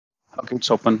Okay,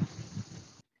 it's open.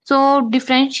 So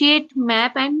differentiate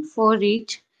map and for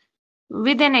each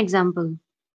with an example.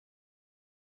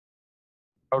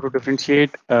 How to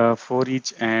differentiate for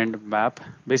each and map?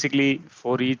 Basically,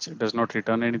 for each does not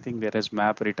return anything, whereas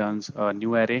map returns a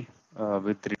new array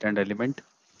with returned element.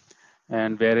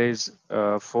 And whereas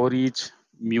for each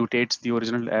mutates the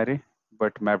original array,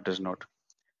 but map does not.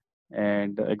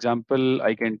 And the example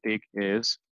I can take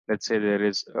is, let's say there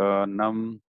is a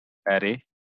num array.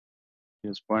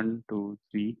 Here's 1, 2,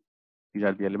 3. These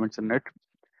are the elements in it.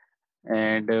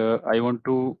 And I want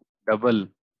to double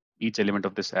each element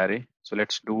of this array. So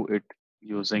let's do it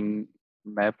using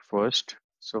map first.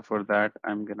 So for that,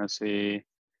 I'm gonna say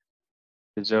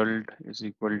result is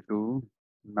equal to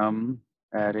num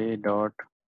array dot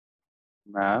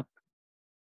map,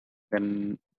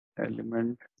 then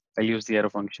element. I'll use the arrow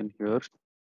function here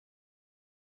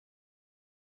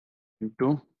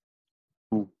into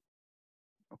 2.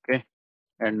 Okay,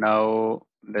 and now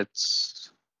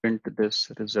let's print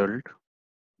this result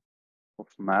of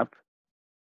map.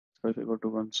 So if I go to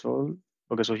console,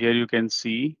 okay, so here you can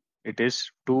see it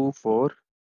is 2, 4,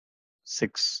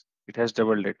 6. It has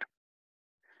doubled it.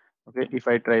 Okay, if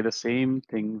I try the same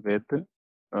thing with,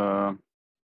 uh,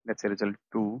 let's say result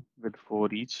 2 with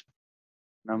for each,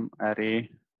 num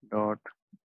array dot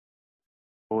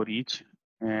for each,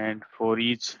 and for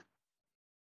each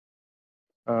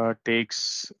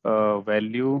takes a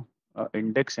value,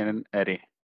 index, and an array.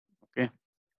 Okay,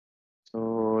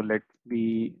 so let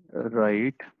me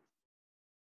write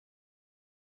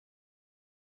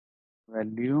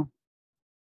value,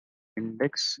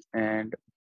 index, and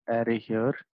array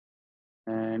here,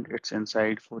 and it's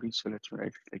inside for each. So let's write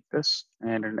it like this,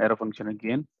 and an arrow function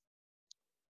again,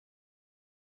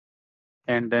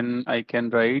 and then I can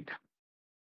write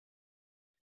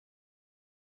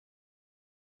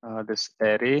this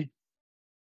array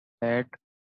at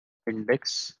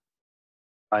index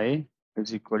I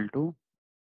is equal to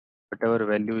whatever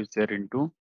value is there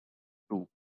into 2.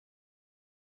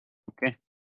 Okay,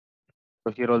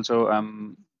 so here also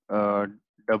I'm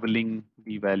doubling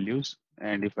the values,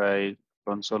 and if I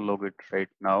console log it right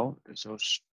now,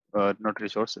 resource, not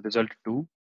resource, result 2,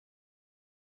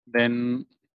 then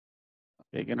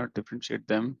I cannot differentiate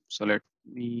them. So let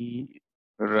me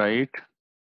write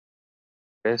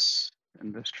s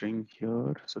in the string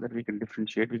here so that we can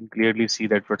differentiate. We can clearly see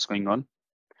that what's going on.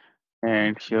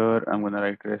 And here I'm going to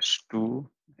write res2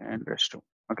 and res2.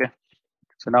 Okay.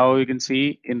 So now you can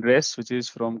see in res, which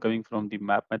is coming from the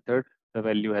map method, the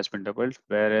value has been doubled,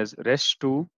 whereas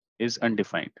res2 is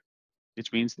undefined,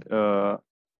 which means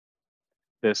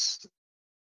this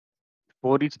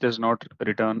for each does not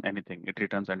return anything. It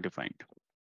returns undefined.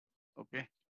 Okay.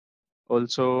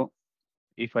 Also,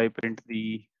 if I print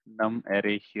the num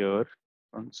array here,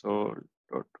 console.log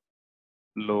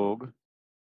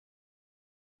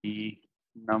the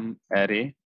num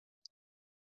array,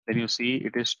 then you see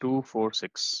it is 2, 4,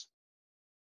 6.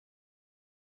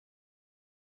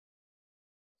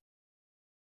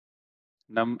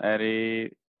 Num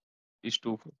array is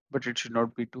 2, but it should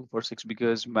not be 2, 4, 6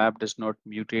 because map does not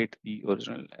mutate the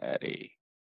original array.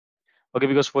 Okay,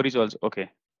 because for each also, okay,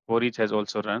 for each has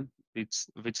also run,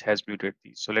 which has muted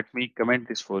these. So let me comment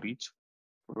this for each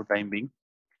for the time being.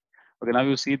 Okay, now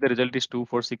you see the result is 2,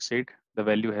 4, 6, 8. The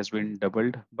value has been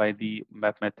doubled by the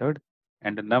map method,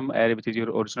 and the num array, which is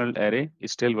your original array,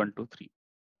 is still 1, 2, 3.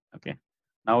 Okay,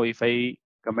 now if I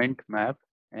comment map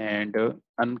and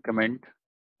uncomment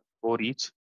for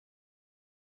each,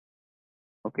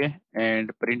 okay,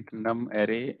 and print num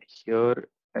array here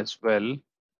as well.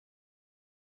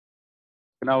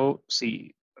 Now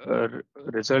see,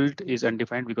 result is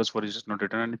undefined because for each does not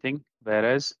return anything,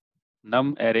 whereas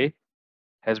num array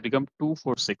has become 2,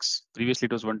 4, 6. Previously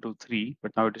it was 1, 2, 3,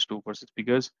 but now it is 2, 4, 6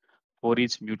 because for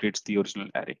each mutates the original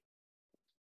array.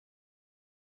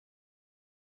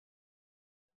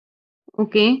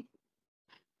 Okay.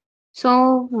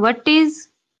 So what is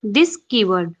this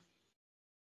keyword?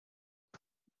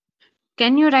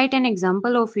 Can you write an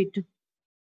example of it?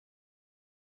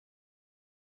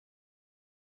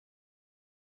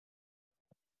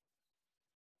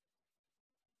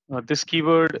 This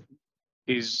keyword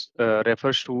is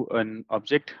refers to an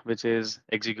object which is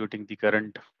executing the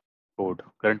current code,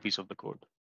 current piece of the code.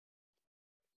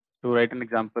 To write an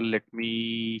example, let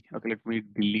me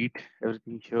delete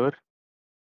everything here.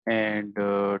 And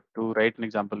to write an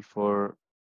example for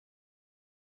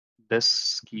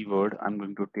this keyword, I'm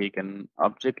going to take an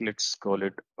object. Let's call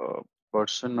it a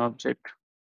person object.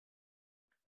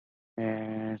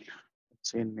 And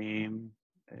let's say name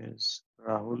is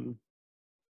Rahul.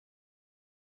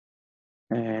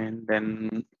 And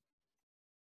then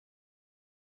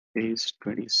is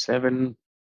 27.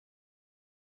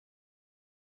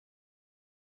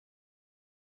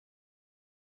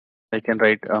 I can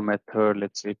write a method,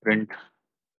 let's say print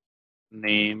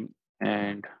name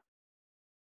and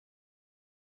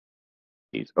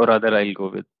age, or rather I'll go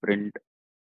with print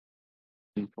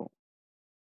info.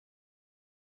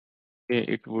 Okay,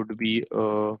 it would be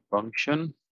a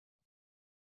function.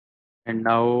 And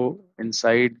now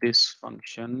inside this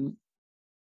function,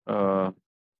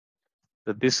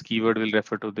 this keyword will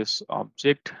refer to this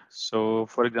object. So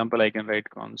for example, I can write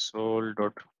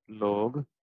console.log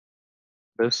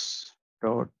this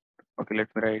dot. Okay,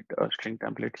 let me write a string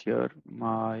template here.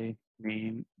 My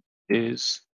name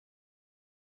is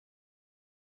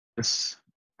this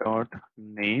dot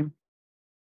name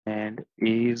and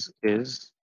is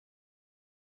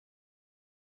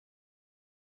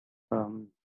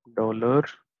dollar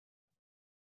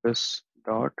this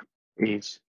dot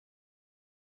age.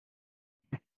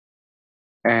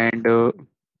 And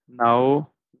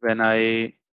now when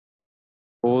I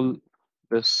call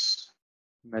this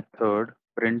method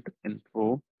print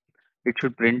info, it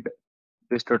should print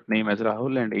this dot name as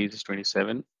Rahul and age is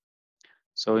 27.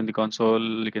 So in the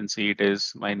console, you can see it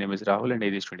is my name is Rahul and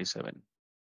age is 27.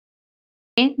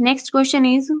 Okay, next question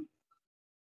is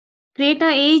create a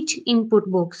age input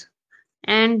box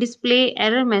and display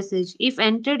error message if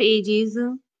entered age is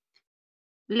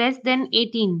less than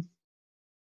 18.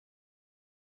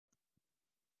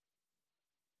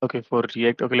 Okay, for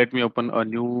React, okay, let me open a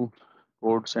new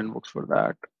code sandbox for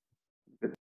that.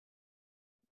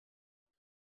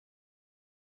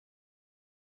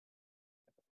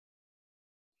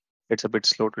 It's a bit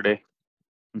slow today.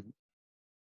 Mhm.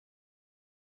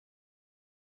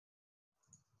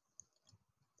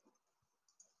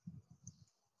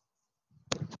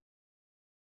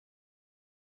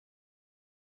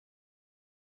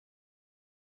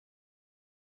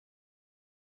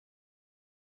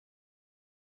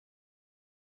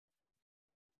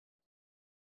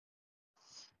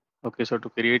 Okay, so to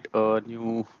create a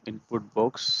new input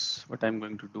box, what I'm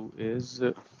going to do is,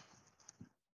 okay,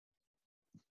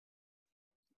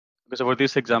 so for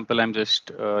this example, I'm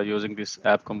just using this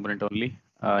app component only.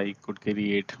 I could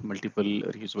create multiple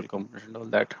reusable components and all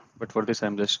that, but for this,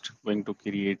 I'm just going to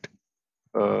create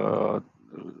the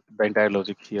entire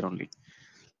logic here only.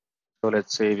 So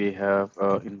let's say we have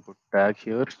input tag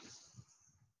here,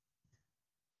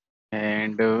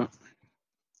 and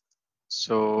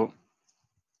so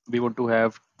we want to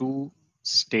have two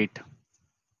state,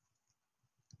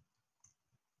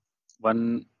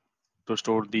 one to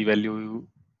store the value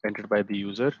entered by the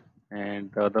user,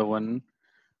 and the other one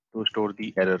to store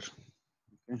the error.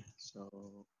 Okay, so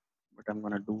what I'm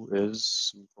gonna do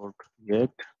is import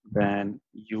react, then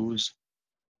use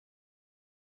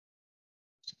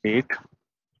state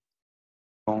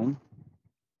from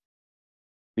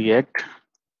react,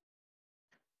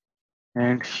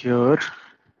 and here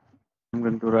I'm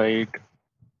going to write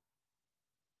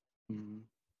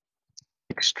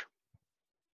text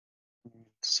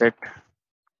set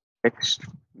text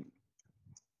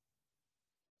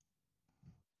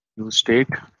use state.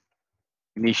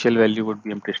 Initial value would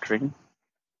be empty string,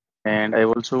 and I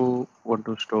also want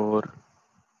to store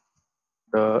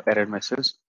the error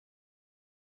message.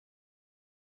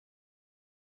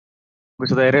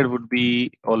 So the error would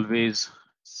be always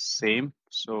same,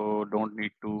 so don't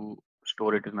need to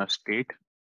store it in a state.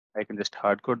 I can just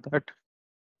hard code that,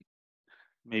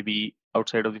 maybe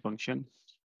outside of the function,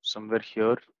 somewhere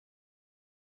here,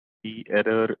 the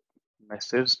error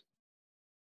message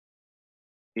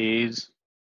is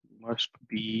must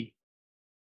be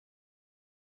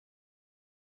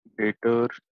greater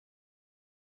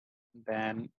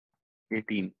than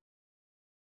 18.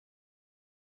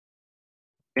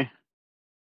 Okay,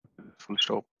 full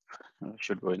stop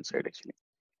should go inside actually.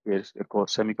 Here's a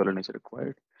semicolon is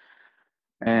required.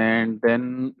 And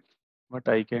then what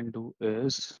I can do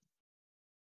is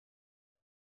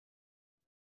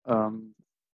um,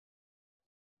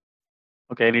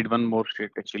 okay, I need one more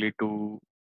state actually to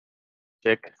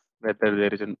check whether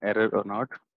there is an error or not.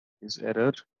 Is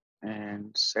error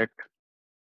and set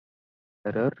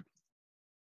error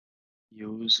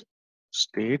use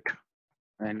state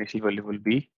and initial value will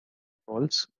be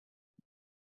false.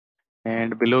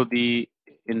 And below the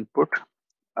input,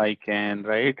 I can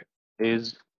write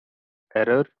is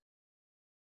error,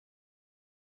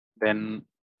 then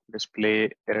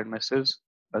display error message,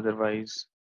 otherwise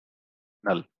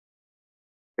null.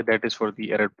 Okay, that is for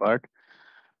the error part.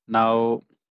 Now,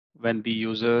 when the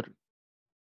user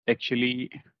actually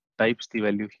types the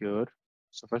value here,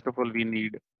 so first of all, we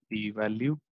need the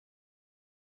value,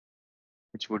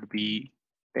 which would be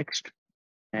text.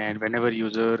 And whenever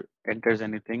user enters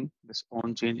anything, this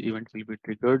on change event will be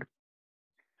triggered.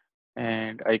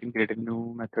 And I can create a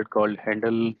new method called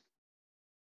handle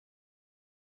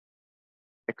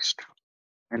text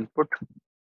input.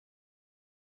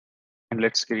 And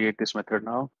let's create this method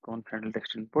now. Conf handle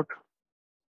text input.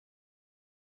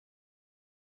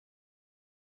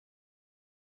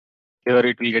 Here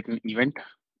it will get an event.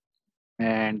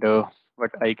 And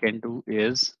what I can do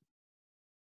is,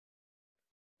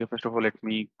 okay, first of all, let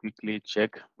me quickly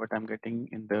check what I'm getting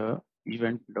in the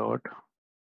event dot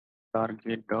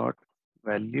target dot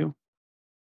value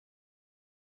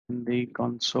in the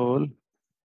console.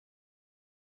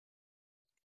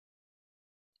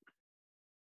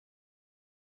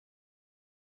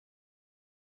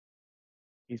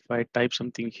 If I type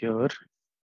something here,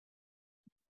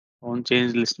 on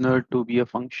change listener to be a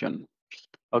function.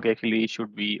 Okay, actually it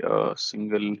should be a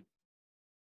single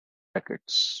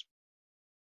brackets.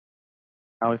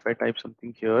 Now if I type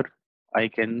something here, I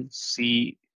can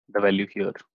see the value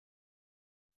here,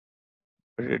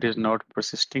 but it is not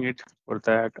persisting it. For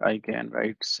that, I can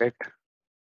write set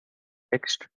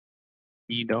text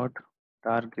e dot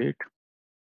target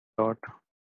dot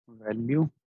value.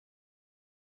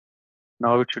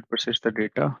 Now it should persist the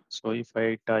data. So if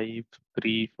I type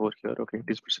 3 4 here, okay, it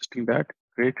is persisting that.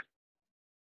 Great.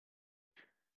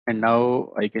 And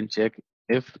now I can check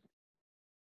if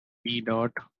e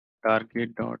dot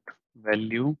target dot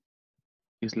value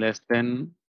is less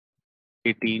than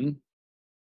 18.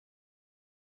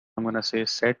 I'm gonna say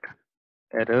set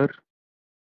error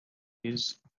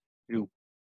is true.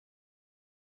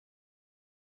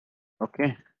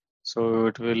 Okay. So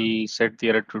it will set the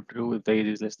error to true if the age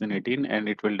is less than 18 and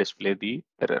it will display the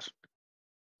error.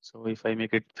 So if I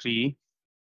make it 3,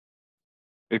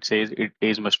 it says it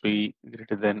age must be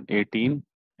greater than 18.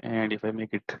 And if I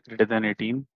make it greater than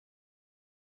 18,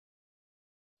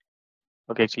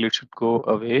 okay, actually it should go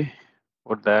away.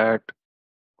 For that,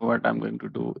 what I'm going to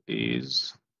do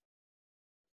is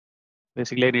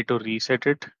basically I need to reset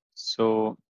it.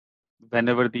 So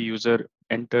whenever the user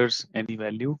enters any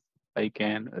value, I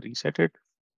can reset it,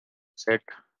 set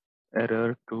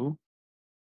error to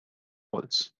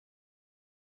false.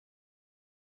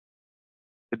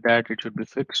 With that, it should be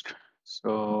fixed.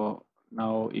 So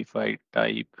now if I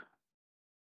type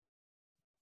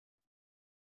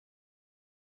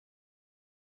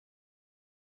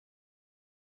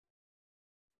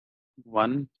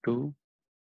 1 2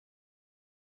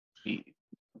 3,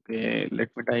 okay,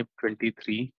 let me type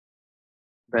 23.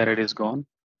 There it is gone.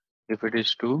 If it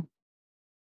is 2,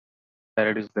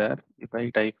 there it is there. If I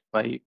type 5,